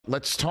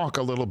let's talk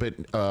a little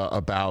bit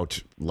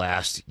about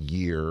last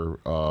year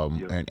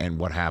and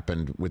what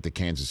happened with the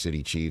Kansas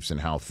City Chiefs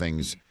and how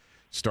things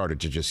started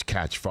to just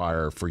catch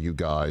fire for you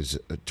guys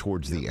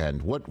towards the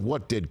end.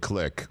 What did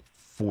click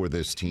for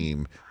this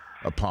team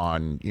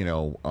upon,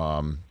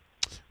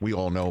 we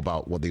all know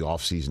about what the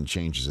offseason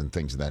changes and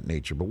things of that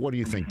nature, but what do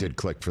you think did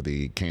click for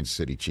the Kansas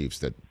City Chiefs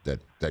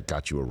that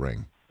got you a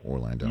ring,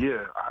 Orlando?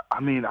 Yeah, I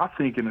mean, I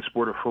think in the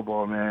sport of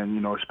football,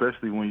 man,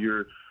 especially when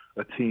you're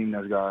a team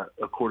that's got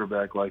a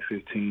quarterback like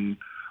 15,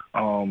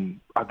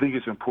 I think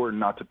it's important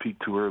not to peak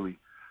too early.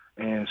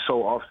 And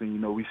so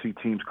often, we see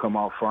teams come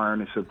out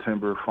firing in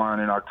September,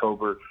 firing in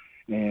October,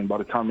 and by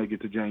the time they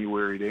get to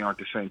January, they aren't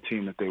the same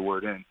team that they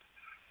were then.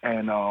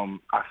 And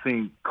I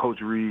think Coach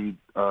Reed,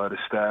 the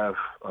staff,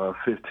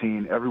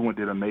 15, everyone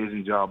did an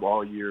amazing job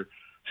all year,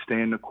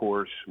 staying the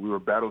course. We were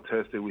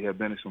battle-tested. We had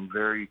been in some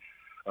very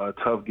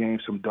tough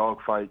games, some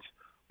dogfights,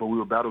 but we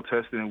were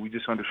battle-tested, and we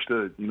just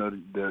understood,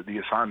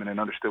 the assignment and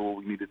understood what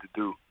we needed to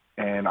do.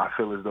 And I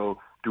feel as though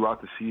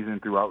throughout the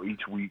season, throughout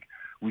each week,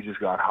 we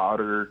just got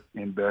hotter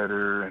and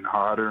better and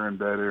hotter and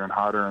better and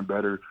hotter and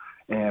better.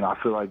 And I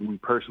feel like we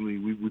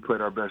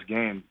played our best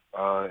game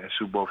in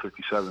Super Bowl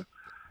 57.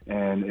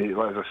 And as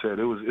I said,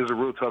 it was a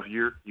real tough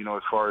year,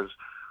 as far as,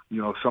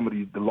 some of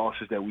the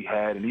losses that we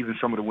had and even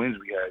some of the wins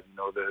we had.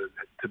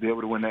 To be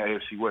able to win that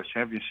AFC West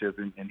championship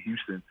in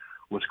Houston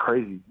was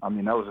crazy. I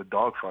mean, that was a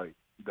dogfight.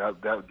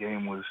 That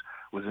game was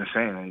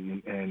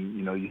insane. And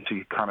you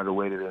see kind of the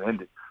way that it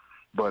ended.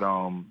 But,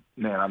 man,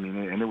 I mean,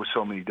 and there were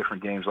so many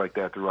different games like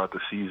that throughout the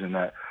season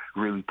that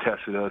really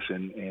tested us,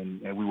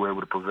 and we were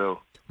able to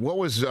prevail. What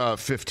was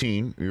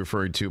 15? You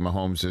referred to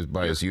Mahomes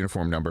by his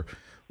uniform number.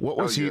 What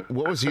was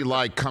he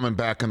like coming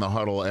back in the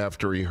huddle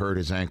after he hurt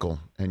his ankle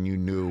and you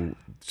knew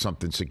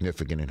something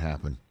significant had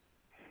happened?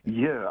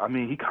 Yeah, I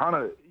mean, he kind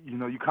of,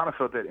 you kind of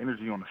felt that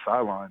energy on the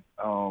sideline.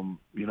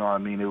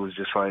 It was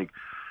just like,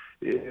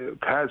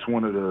 Pat's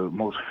one of the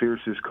most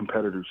fiercest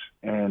competitors,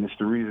 and it's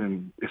the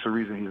reason he's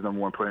the number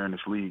one player in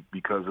this league,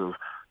 because of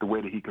the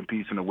way that he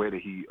competes and the way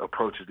that he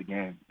approaches the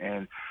game.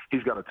 And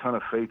he's got a ton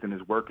of faith in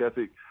his work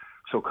ethic.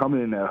 So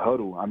coming in that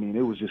huddle, I mean,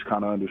 it was just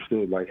kind of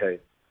understood, like, hey,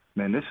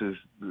 man,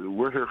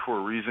 we're here for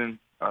a reason.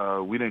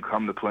 We didn't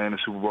come to play in the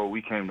Super Bowl.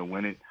 We came to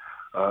win it.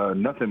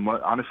 Nothing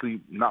much,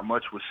 honestly, not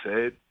much was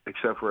said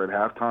except for at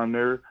halftime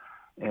there.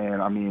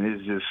 And I mean,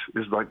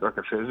 it's like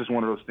I said, it's just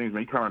one of those things,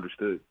 man. You kind of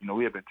understood.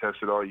 We had been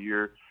tested all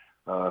year.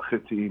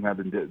 15 had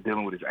been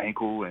dealing with his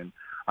ankle, and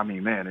I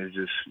mean, man, it's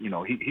just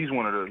he's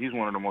one of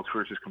the most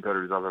fiercest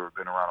competitors I've ever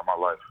been around in my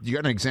life. You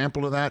got an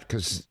example of that?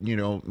 Because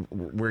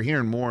we're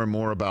hearing more and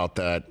more about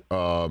that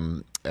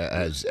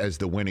as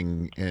the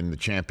winning and the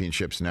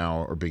championships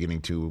now are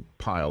beginning to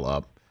pile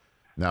up.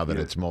 Now that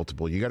it's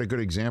multiple, you got a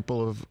good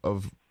example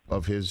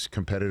of his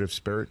competitive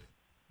spirit,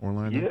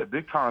 Orlando? Yeah,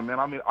 big time, man.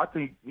 I mean, I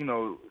think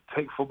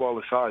take football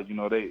aside,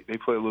 they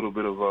play a little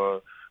bit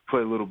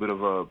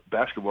of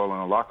basketball in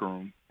the locker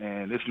room,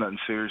 and it's nothing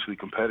seriously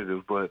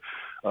competitive, but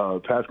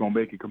Pat's gonna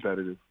make it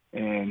competitive,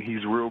 and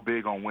he's real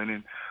big on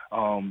winning.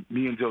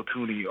 Me and Joe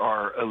Tooney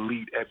are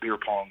elite at beer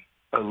pong,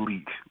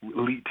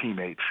 elite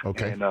teammates.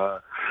 Okay. And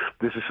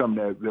this is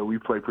something that we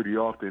play pretty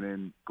often,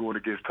 and going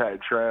against Pat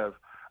and Trav,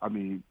 I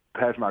mean,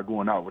 Pat's not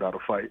going out without a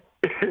fight.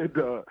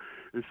 And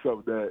it's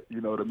something that,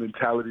 the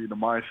mentality and the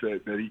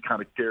mindset that he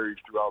kind of carries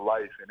throughout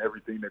life and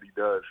everything that he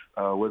does,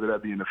 whether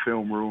that be in the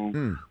film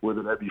room,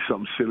 whether that be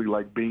something silly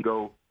like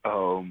bingo.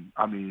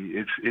 I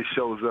mean, it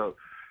shows up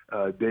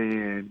day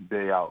in,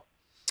 day out.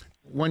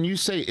 When you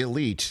say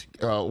elite,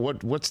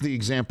 what's the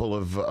example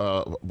of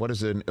what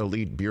does an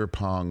elite beer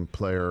pong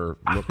player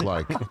look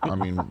like? I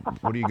mean,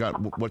 what do you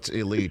got? What's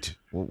elite?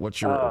 What do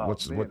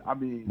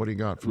you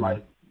got for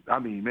me? I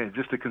mean, man,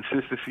 just the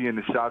consistency and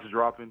the shots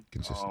dropping.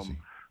 Consistency.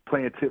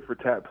 Playing tit for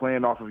tat,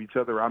 playing off of each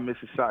other. I miss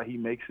a shot, he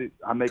makes it.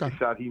 I make a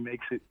shot, he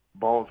makes it.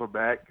 Balls are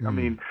back. I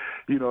mean,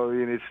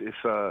 and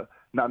it's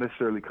not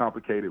necessarily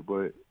complicated,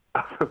 but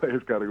I feel like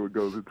it's got what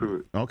goes into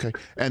it. Okay.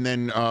 And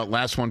then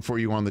last one for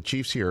you on the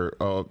Chiefs here.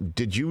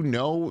 Did you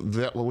know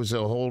that was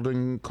a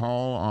holding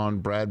call on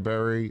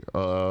Bradbury?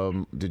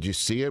 Did you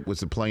see it? Was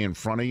the play in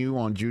front of you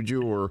on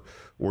Juju,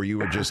 or you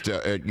were just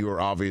you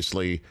were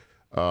obviously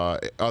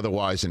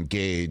otherwise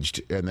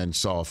engaged and then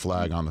saw a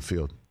flag on the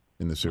field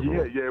in the Super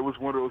Bowl? Yeah, it was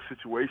one of those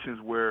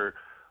situations where,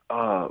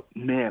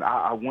 man,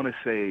 I want to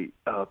say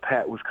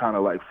Pat was kind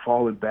of like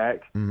falling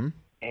back,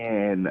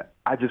 and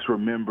I just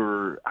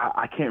remember,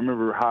 I can't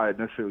remember how it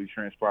necessarily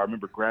transpired. I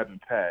remember grabbing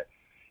Pat,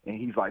 and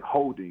he's like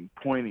pointing,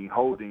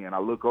 and I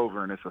look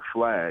over, and it's a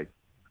flag.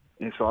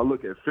 And so I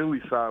look at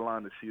Philly's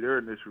sideline to see their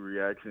initial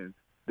reaction.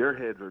 Their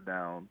heads are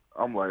down.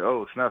 I'm like,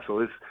 oh, snap. So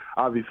it's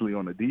obviously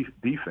on the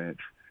defense.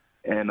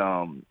 And,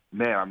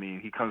 man, I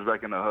mean, he comes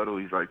back in the huddle.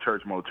 He's like,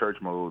 church mode.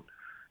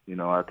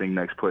 I think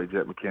next play,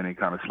 Jet McKinnon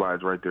kind of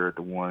slides right there at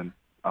the one.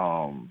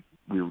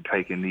 We were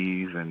taking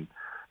knees and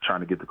trying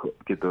to get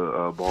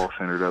the ball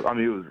centered up. I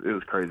mean, it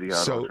was crazy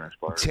how it all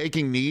transpired.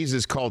 Taking knees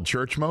is called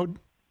church mode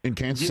in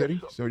Kansas City?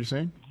 Is that what you're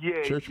saying?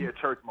 Yeah, church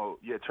mode.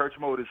 Yeah, church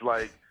mode is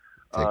like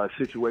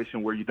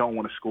situation where you don't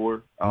want to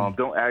score.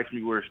 Don't ask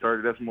me where it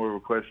started. That's more of a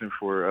question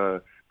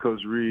for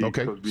Coach Reed.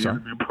 Okay, Coach sorry.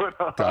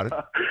 Got it.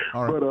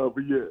 All right.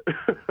 But yeah.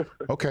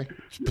 Okay.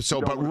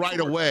 So, but right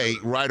away,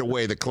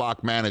 the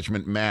clock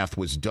management math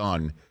was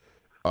done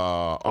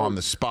on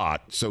the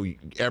spot, so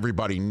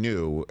everybody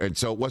knew, and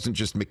so it wasn't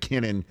just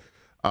McKinnon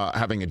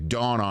having a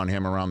dawn on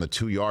him around the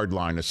 2-yard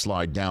line to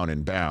slide down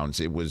in bounds.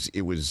 It was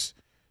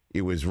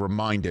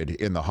reminded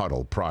in the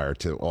huddle prior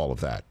to all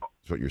of that.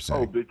 That's what you're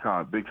saying. Oh, big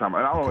time. And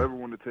I don't ever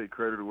want to take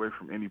credit away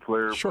from any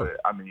player, Sure. but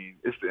I mean,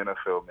 it's the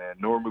NFL, man.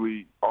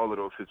 Normally, all of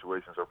those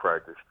situations are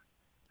practiced.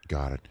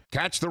 Got it.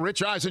 Catch the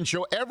Rich Eisen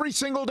Show every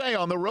single day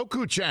on the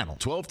Roku channel,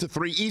 12 to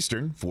 3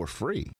 Eastern, for free.